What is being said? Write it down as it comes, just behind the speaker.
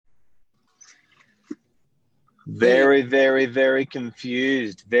Very, very, very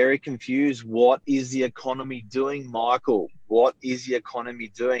confused. Very confused. What is the economy doing, Michael? What is the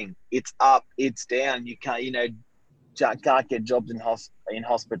economy doing? It's up, it's down. You can't, can't get jobs in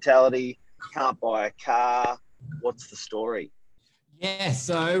hospitality. Can't buy a car. What's the story? Yeah,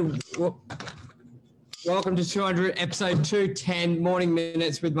 so welcome to 200 episode 210 Morning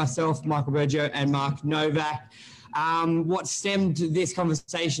Minutes with myself, Michael Bergio, and Mark Novak. What stemmed this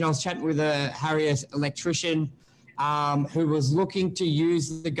conversation, I was chatting with a Harriet electrician who was looking to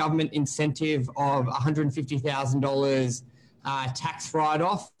use the government incentive of $150,000 tax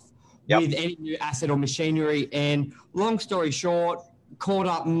write-off with any new asset or machinery. And long story short, called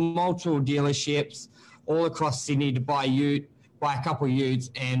up multiple dealerships all across Sydney to buy a couple of utes,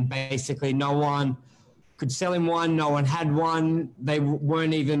 and basically no one could sell him one. No one had one.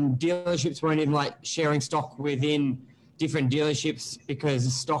 Dealerships weren't even like sharing stock within different dealerships because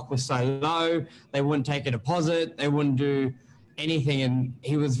the stock was so low. They wouldn't take a deposit. They wouldn't do anything. And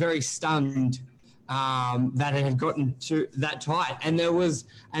he was very stunned that it had gotten to that tight. And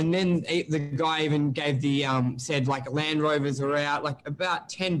then the guy even gave said like Land Rovers are out, like about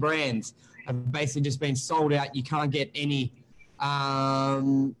 10 brands have basically just been sold out. You can't get any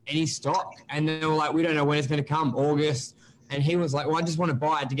stock. And they were like, we don't know when it's going to come, August. And he was like, well, I just want to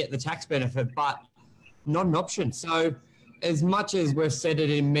buy it to get the tax benefit, but not an option. So as much as we've said it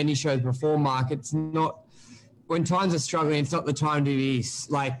in many shows before, Mark, it's not, when times are struggling, it's not the time to be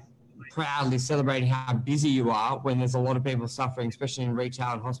like proudly celebrating how busy you are when there's a lot of people suffering, especially in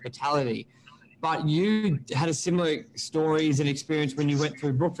retail and hospitality. But you had a similar stories and experience when you went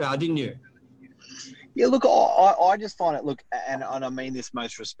through Brookvale, didn't you? Yeah, look, I just find it, look, and I mean this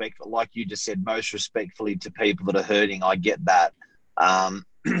most respectful, like you just said, most respectfully to people that are hurting. I get that.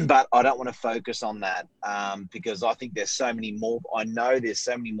 But I don't want to focus on that because I think I know there's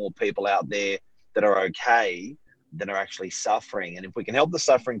so many more people out there that are okay than are actually suffering. And if we can help the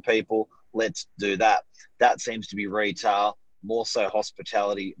suffering people, let's do that. That seems to be retail, more so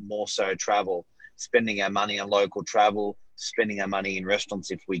hospitality, more so travel, spending our money on local travel, spending our money in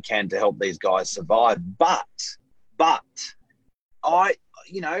restaurants if we can to help these guys survive. But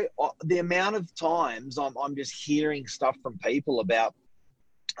the amount of times I'm just hearing stuff from people about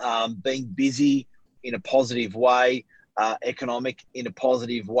being busy in a positive way, economic in a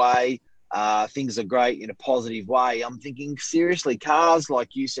positive way, things are great in a positive way. I'm thinking, seriously, cars,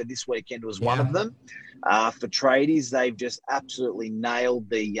 like you said, this weekend was one of them. For tradies, they've just absolutely nailed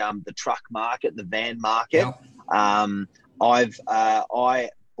the truck market, the van market. Yep. I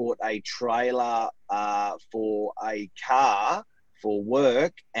bought a trailer for a car for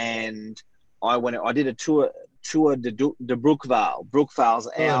work, and I did a tour de Brookvale. Brookvale's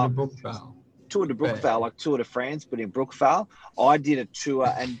Tour de Brookvale, like Tour de France, but in Brookvale. I did a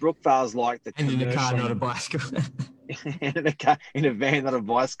tour, and Brookvale's like the commercial... in a car, not a bicycle. in a van, not a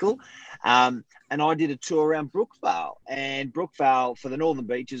bicycle. And I did a tour around Brookvale. And Brookvale, for the Northern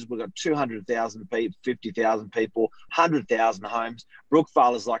Beaches, we've got 200,000 people, 50,000 people, 100,000 homes.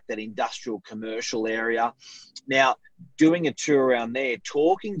 Brookvale is like that industrial commercial area. Now, doing a tour around there,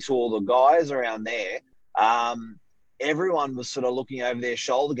 talking to all the guys around there, everyone was sort of looking over their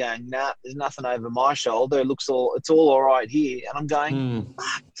shoulder going, nah, there's nothing over my shoulder. It's all right here. And I'm going,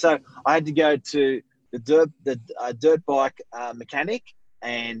 fuck. So I had to go to the dirt bike mechanic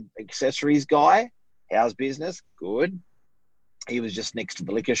and accessories guy. How's business? Good. He was just next to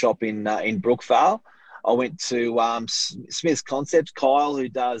the liquor shop in Brookvale. I went to Smith's Concepts, Kyle, who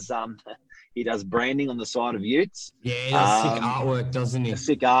does he does branding on the side of utes. Yeah, he does sick artwork, doesn't he?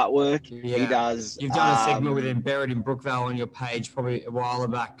 Sick artwork. Yeah. He does. You've done a segment with him, Buried in Brookvale, on your page probably a while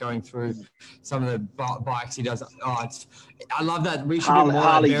back, going through some of the bikes he does. I love that. We should do more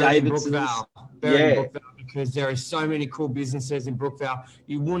Harley Davidson. Brookvale. Buried in Brookvale, because there are so many cool businesses in Brookvale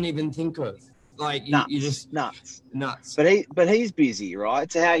you wouldn't even think of. Like you just nuts. But he's busy, right?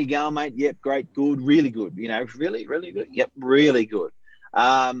 So how you going, mate? Yep, great, good, really good. Really, really good. Yep, really good.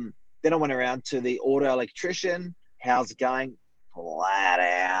 Then I went around to the auto electrician. How's it going? Flat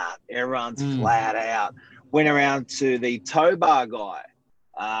out. Everyone's flat out. Went around to the tow bar guy.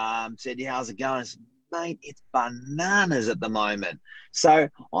 Said, how's it going? I said, mate, it's bananas at the moment. So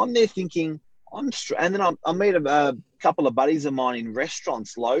I'm there thinking, and then I meet a couple of buddies of mine in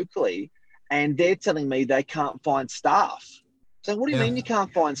restaurants locally, and they're telling me they can't find staff. So what do you mean you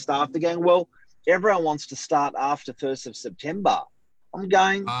can't find staff? They're going, well, everyone wants to start after 1st of September. I'm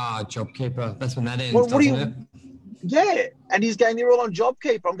going... JobKeeper. That's when that ends, doesn't it? Yeah. And he's going, they're all on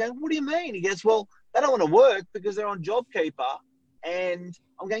JobKeeper. I'm going, what do you mean? He goes, well, they don't want to work because they're on JobKeeper. And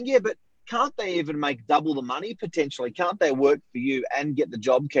I'm going, yeah, but can't they even make double the money potentially? Can't they work for you and get the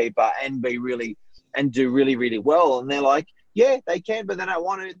JobKeeper and be really and do really, really well. And they're like, yeah, they can, but they don't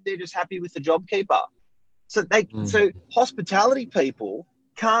want to. They're just happy with the JobKeeper. So hospitality people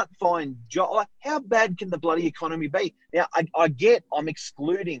can't find job. Like, how bad can the bloody economy be? Now, I get I'm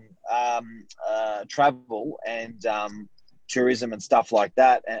excluding travel and tourism and stuff like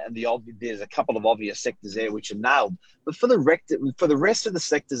that, and there's a couple of obvious sectors there which are nailed. But for the rest of the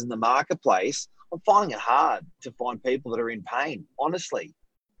sectors in the marketplace, I'm finding it hard to find people that are in pain, honestly.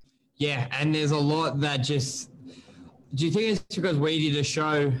 Yeah, and there's a lot that just... Do you think it's because we did a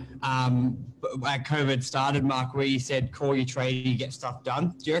show at COVID started, Mark, where you said call your tradie, get stuff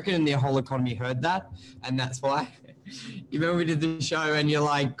done? Do you reckon the whole economy heard that, and that's why? You remember we did the show and you're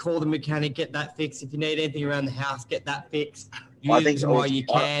like, call the mechanic, get that fixed. If you need anything around the house, get that fixed. Use them while you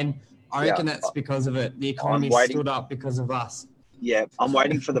can. I reckon that's because of it. The economy stood up because of us. Yeah, I'm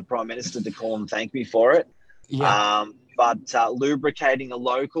waiting for the Prime Minister to call and thank me for it. Yeah. But lubricating a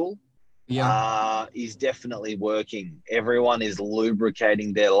local is definitely working. Everyone is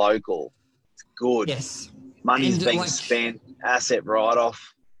lubricating their local. It's good. Yes. Money's being spent, asset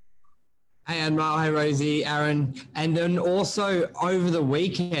write-off. Hey, Anmar, hey, Rosie, Aaron. And then also over the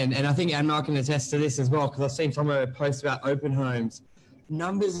weekend, and I think Anmar can attest to this as well, because I've seen some of her posts about open homes.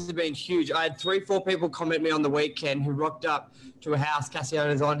 Numbers have been huge. I had 3-4 people comment me on the weekend who rocked up to a house,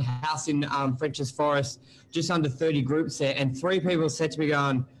 Cassiona's on, house in French's Forest, just under 30 groups there. And 3 people said to me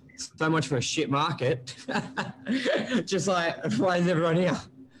going, so much for a shit market. Just like, why is everyone here?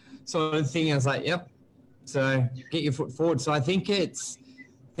 Sort of thing. I was like, yep. So get your foot forward. So I think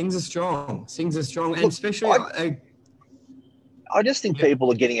things are strong. Things are strong. And especially... I just think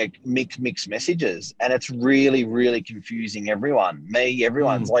people are getting mixed messages, and it's really, really confusing everyone.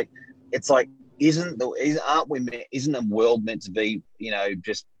 Everyone's like, it's like, isn't the world meant to be,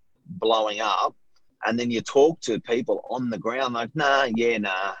 just blowing up? And then you talk to people on the ground like, nah.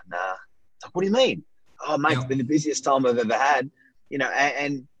 Like, what do you mean? Oh, mate, It's been the busiest time I've ever had.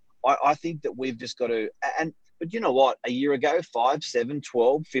 And I think that we've just got to, but you know what? A year ago, 5, 7,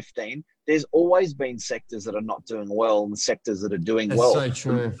 12, 15, there's always been sectors that are not doing well and sectors that are doing well. That's so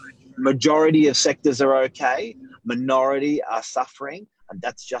true. Majority of sectors are okay. Minority are suffering. And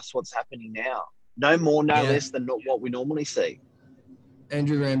that's just what's happening now. No more, no less than what we normally see.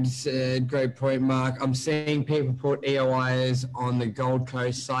 Andrew Ram said, great point, Mark. I'm seeing people put EOIs on the Gold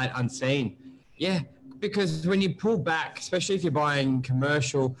Coast sight unseen. Yeah, because when you pull back, especially if you're buying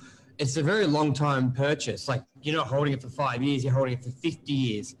commercial, it's a very long time purchase. Like, you're not holding it for 5 years, you're holding it for 50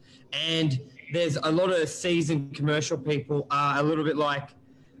 years. And there's a lot of seasoned commercial people are a little bit like,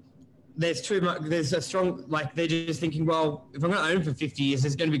 there's a strong, like, they're just thinking, well, if I'm going to own for 50 years,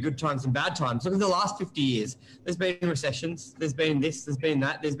 there's going to be good times and bad times. Look at the last 50 years. There's been recessions, there's been this, there's been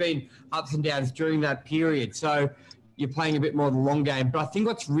that, there's been ups and downs during that period. So you're playing a bit more of the long game. But I think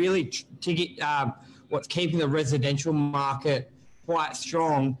what's really what's keeping the residential market quite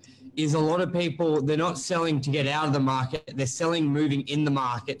strong is a lot of people, they're not selling to get out of the market, they're selling moving in the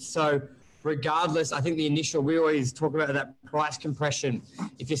market. So regardless, I think we always talk about that price compression.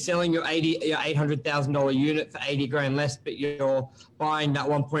 If you're selling your $800,000 unit for 80 grand less, but you're buying that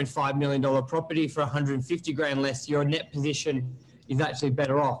 $1.5 million property for 150 grand less, your net position is actually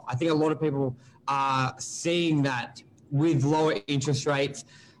better off. I think a lot of people are seeing that with lower interest rates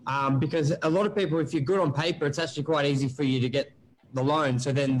because a lot of people, if you're good on paper, it's actually quite easy for you to get the loan.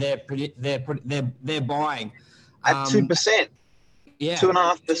 So then they're buying at 2%. Yeah,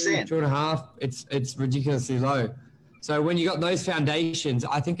 2.5%. 2.5. It's ridiculously low. So when you got those foundations,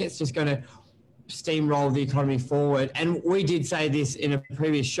 I think it's just going to steamroll the economy forward. And we did say this in a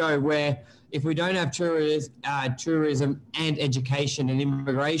previous show, where if we don't have tourism and education and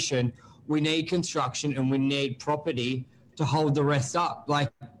immigration, we need construction and we need property to hold the rest up. Like,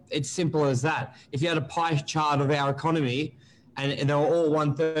 it's simple as that. If you had a pie chart of our economy and they're all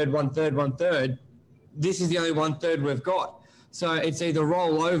 1/3, 1/3, 1/3, this is the only 1/3 we've got. So it's either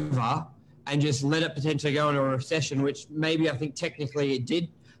roll over and just let it potentially go into a recession, which maybe I think technically it did,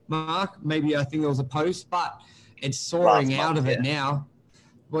 Mark. Maybe I think there was a post, but it's soaring out of it now.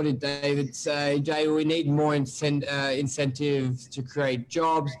 What did David say? Jay, we need more incentives to create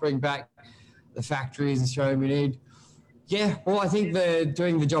jobs, bring back the factories Australia we need. Yeah, well, I think they're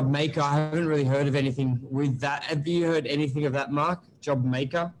doing the Job Maker. I haven't really heard of anything with that. Have you heard anything of that, Mark? Job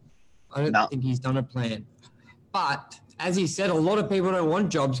Maker? I don't think he's done a plan. But as he said, a lot of people don't want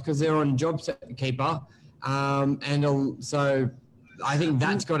jobs because they're on JobKeeper. So I think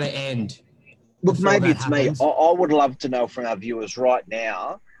that's got to end. Look, maybe it's happens. Me. I would love to know from our viewers right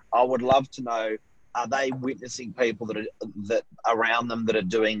now, I would love to know, are they witnessing people that around them that are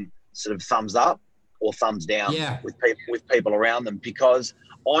doing sort of thumbs up or thumbs down with people around them? Because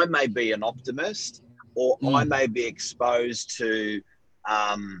I may be an optimist, or I may be exposed to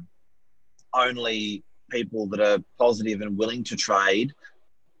only people that are positive and willing to trade,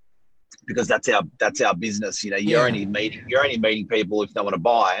 because that's our business. You know, you're only meeting people if they want to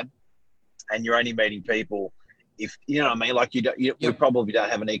buy, and you're only meeting people if, you know what I mean. Like we probably don't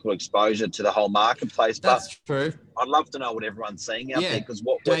have an equal exposure to the whole marketplace. That's true. I'd love to know what everyone's seeing out there, because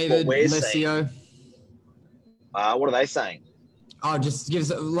what David, we're Lesio. seeing. What are they saying? Oh, just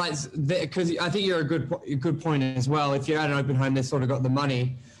gives like, because I think you're a good point as well. If you're at an open home, they've sort of got the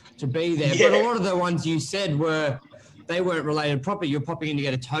money to be there. Yeah. But a lot of the ones you said they weren't related properly. You're popping in to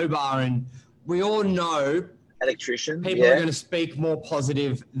get a tow bar, and we all know Electrician. People are going to speak more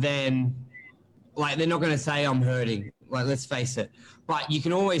positive than, like, they're not going to say I'm hurting. Like, let's face it. But you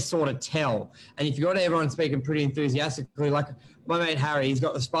can always sort of tell. And if you've got everyone speaking pretty enthusiastically, like my mate Harry, he's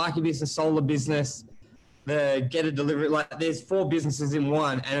got the Sparky business, solar business, the Get a Delivery. Like, there's 4 businesses in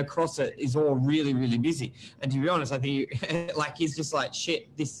one, and across it is all really, really busy. And to be honest, I think like he's just like, shit,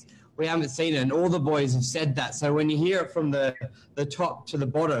 we haven't seen it. And all the boys have said that. So when you hear it from the top to the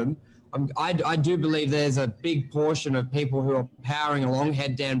bottom, I do believe there's a big portion of people who are powering along,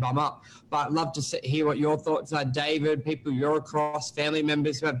 head down, bum up. But I'd love to hear what your thoughts are, David, people you're across, family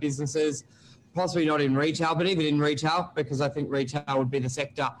members who have businesses, possibly not in retail, but even in retail, because I think retail would be the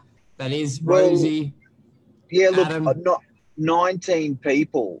sector that is rosy. Yeah, look, not 19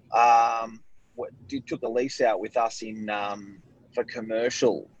 people took a lease out with us for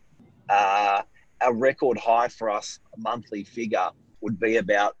commercial. A record high for us, a monthly figure, would be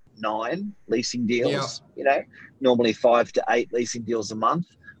about 9 leasing deals. You know, normally 5 to 8 leasing deals a month.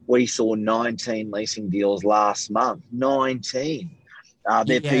 We saw 19 leasing deals last month. 19.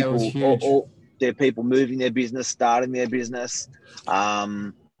 They're people moving their business, starting their business.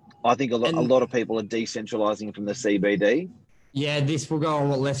 I think a lot of people are decentralizing from the CBD. Yeah, this will go on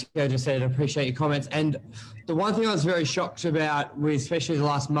what Lesco just said. I appreciate your comments. And the one thing I was very shocked about, especially the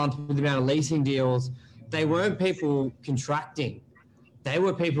last month with the amount of leasing deals, they weren't people contracting. They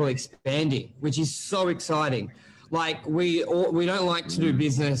were people expanding, which is so exciting. Like, we don't like to do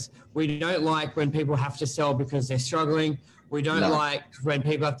business. We don't like when people have to sell because they're struggling. We don't like when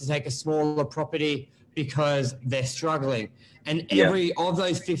people have to take a smaller property because they're struggling. And every of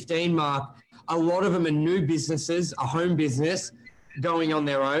those 15, Mark, a lot of them are new businesses, a home business going on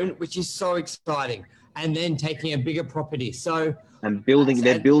their own, which is so exciting. And then taking a bigger property. So, and a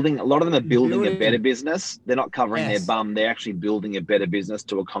lot of them are building a better business. They're not covering their bum. They're actually building a better business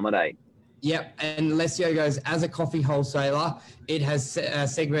to accommodate. Yep. And Lesio goes, as a coffee wholesaler, it has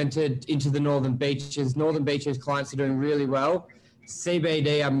segmented into the Northern Beaches. Northern Beaches clients are doing really well.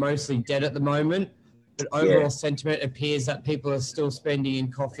 CBD are mostly dead at the moment, but overall sentiment appears that people are still spending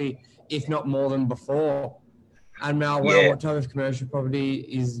in coffee, if not more than before. And Mal, what type of commercial property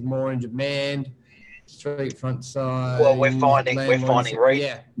is more in demand? Street front side. Well, we're finding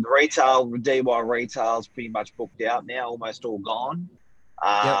the retail, DY retail is pretty much booked out now, almost all gone.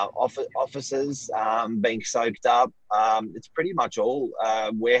 Offices being soaked up. It's pretty much all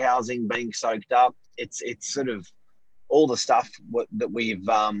warehousing being soaked up. It's sort of all the stuff that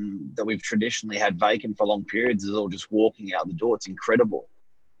we've traditionally had vacant for long periods is all just walking out the door. It's incredible.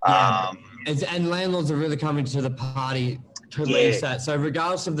 And landlords are really coming to the party to lease that. So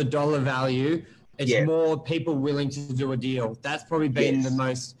regardless of the dollar value, it's more people willing to do a deal. That's probably been the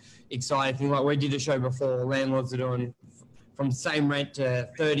most exciting thing. Like, we did a show before, landlords are doing from same rent to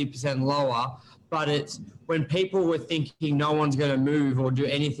 30% lower. But it's when people were thinking no one's going to move or do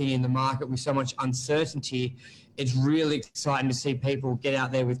anything in the market with so much uncertainty, it's really exciting to see people get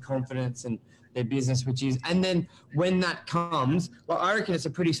out there with confidence and their business, and then when that comes, well, I reckon it's a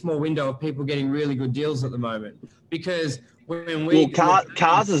pretty small window of people getting really good deals at the moment, because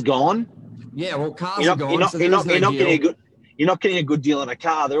cars is gone. Yeah, well, cars are gone. You're not getting a good deal on a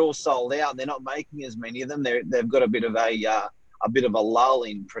car. They're all sold out. They're not making as many of them. They've got a bit of a lull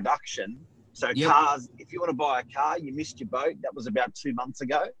in production. So cars, if you want to buy a car, you missed your boat. That was about 2 months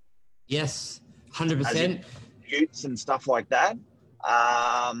ago. Yes, 100%. Utes and stuff like that.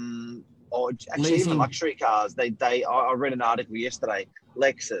 Or actually even luxury cars. I read an article yesterday.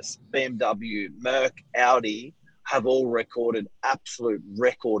 Lexus, BMW, Merc, Audi have all recorded absolute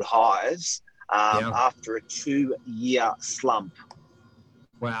record highs after a 2-year slump.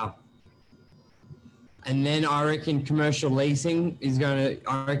 Wow. And then I reckon commercial leasing is going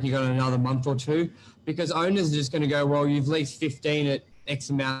to, you got another month or two, because owners are just going to go, well, you've leased 15 at X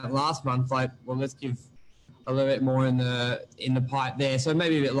amount last month. Like, well, let's give a little bit more in the pipe there. So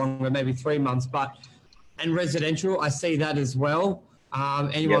maybe a bit longer, maybe 3 months. And residential, I see that as well.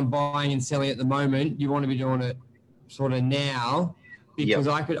 Anyone buying and selling at the moment, you want to be doing it sort of now, because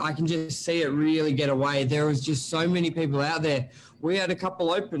I can just see it really get away. There was just so many people out there. We had a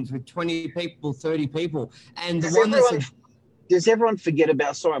couple opens with 20 people, 30 people, and does everyone forget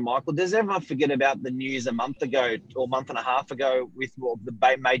about? Sorry, Michael. Does everyone forget about the news a month ago or a month and a half ago with what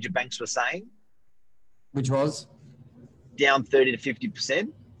the major banks were saying? Which was down 30 to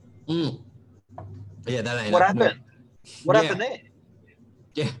 50%. Yeah, that ain't. What happened? What happened there?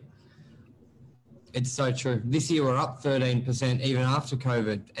 Yeah. It's so true. This year we're up 13% even after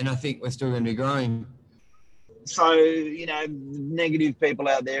COVID, and I think we're still going to be growing. So, negative people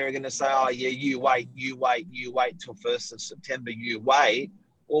out there are going to say, oh, yeah, you wait till 1st of September, you wait.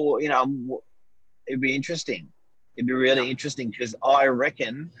 Or, it'd be interesting. It'd be really interesting because I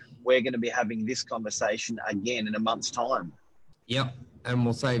reckon we're going to be having this conversation again in a month's time. Yep, and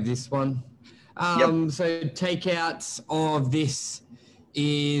we'll save this one. So takeouts of this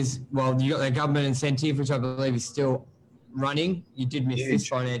is, you got the government incentive, which I believe is still running. You did miss this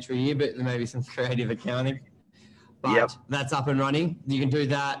financial year, but there may be some creative accounting. But that's up and running. You can do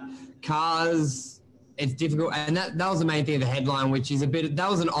that. Cars, it's difficult. And that was the main thing of the headline, which is that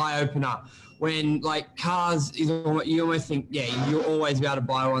was an eye-opener. When, cars, you almost think, you'll always be able to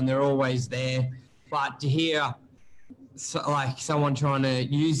buy one. They're always there. But to hear, someone trying to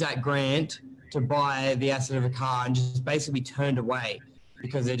use that grant to buy the asset of a car and just basically turned away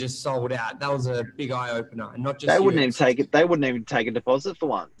because they're just sold out. That was a big eye opener. And not just they wouldn't even take a deposit for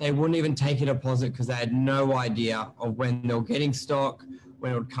one. They wouldn't even take a deposit because they had no idea of when they were getting stock,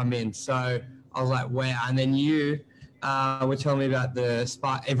 when it would come in. So I was like, wow. And then you were telling me about the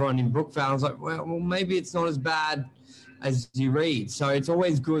spot, everyone in Brookvale. I was like, well, maybe it's not as bad as you read. So it's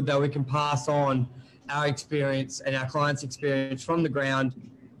always good that we can pass on our experience and our clients' experience from the ground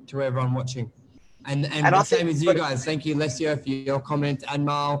to everyone watching. And the same as you guys. Thank you, Lesio, for your comment, and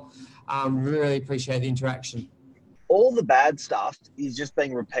Mal. Really appreciate the interaction. All the bad stuff is just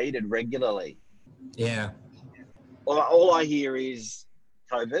being repeated regularly. Yeah. All I hear is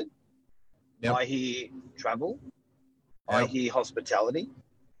COVID. Yep. I hear travel. Yep. I hear hospitality.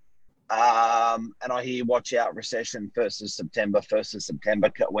 And I hear watch out recession 1st of September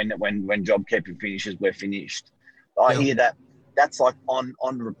when JobKeeper finishes, we're finished. I hear that. That's like on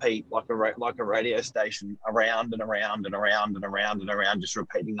repeat, like a radio station, around and around and around and around and around, just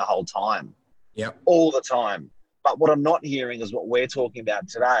repeating the whole time. Yep. All the time. But what I'm not hearing is what we're talking about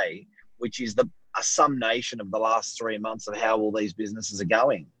today, which is a summation of the last 3 months of how all these businesses are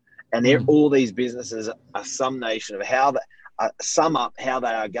going. And all these businesses are summation of how sum up how they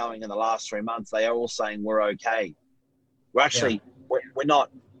are going in the last 3 months. They are all saying we're okay. We're actually, we're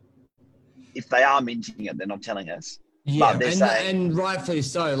not. If they are minting it, they're not telling us. Yeah, and rightfully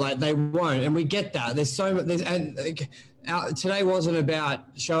so. They won't, and we get that. There's so much. Today wasn't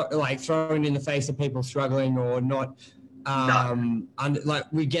about throwing in the face of people struggling or not.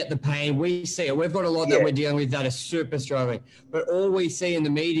 We get the pain. We see it. We've got a lot that we're dealing with that are super struggling. But all we see in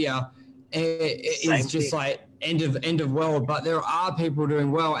the media is just end of world. But there are people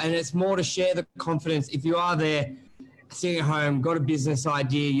doing well, and it's more to share the confidence. If you are there, sitting at home, got a business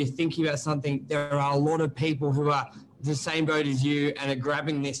idea, you're thinking about something, there are a lot of people who are the same boat as you and are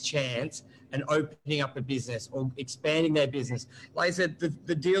grabbing this chance and opening up a business or expanding their business. Like I said,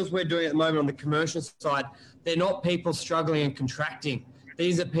 the deals we're doing at the moment on the commercial side, they're not people struggling and contracting.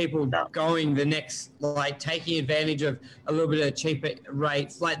 These are people going the next, taking advantage of a little bit of cheaper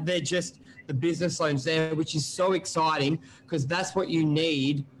rates. They're just the business loans there, which is so exciting because that's what you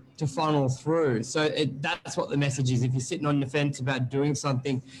need to funnel through. So that's what the message is. If you're sitting on the fence about doing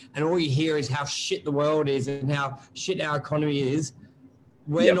something and all you hear is how shit the world is and how shit our economy is,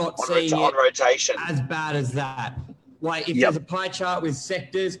 we're not seeing it rotation as bad as that. If there's a pie chart with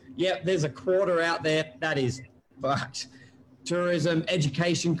sectors, there's a quarter out there that is fucked. Tourism,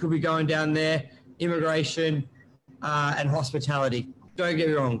 education could be going down there, immigration, and hospitality. Don't get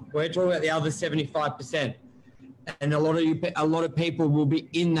me wrong. We're talking about the other 75%. And a lot of people will be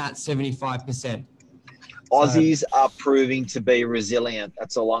in that 75%. Aussies are proving to be resilient.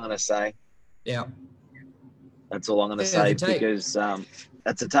 That's all I'm going to say. Yeah. That's all I'm going to say because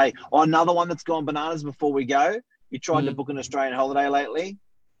that's a take. Oh, another one that's gone bananas before we go. You tried to book an Australian holiday lately?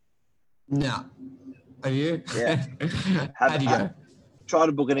 No. Have you? Yeah. How'd you go? Try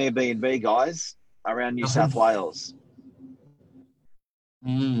to book an Airbnb, guys, around New South Wales.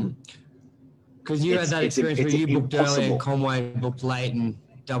 Because you had that experience where you booked early and Conway booked late and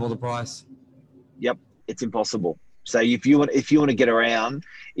double the price. Yep, it's impossible. So if you want to get around,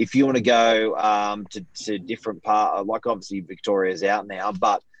 if you want to go to different part, obviously Victoria's out now,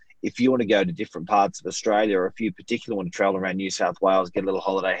 but if you want to go to different parts of Australia, or if you particularly want to travel around New South Wales, get a little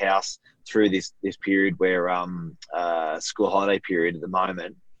holiday house through this period where school holiday period at the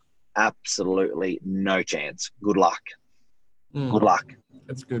moment, absolutely no chance. Good luck. Good luck.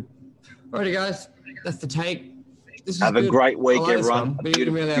 That's good. Alrighty, guys. That's the take. Have a great week, like everyone.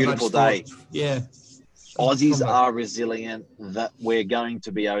 Beautiful day. Yeah. Aussies are resilient. That we're going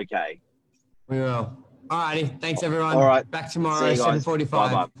to be okay. We will. Alrighty. Thanks, everyone. All right. Back tomorrow, 7:45.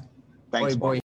 Bye-bye. Thanks, boy.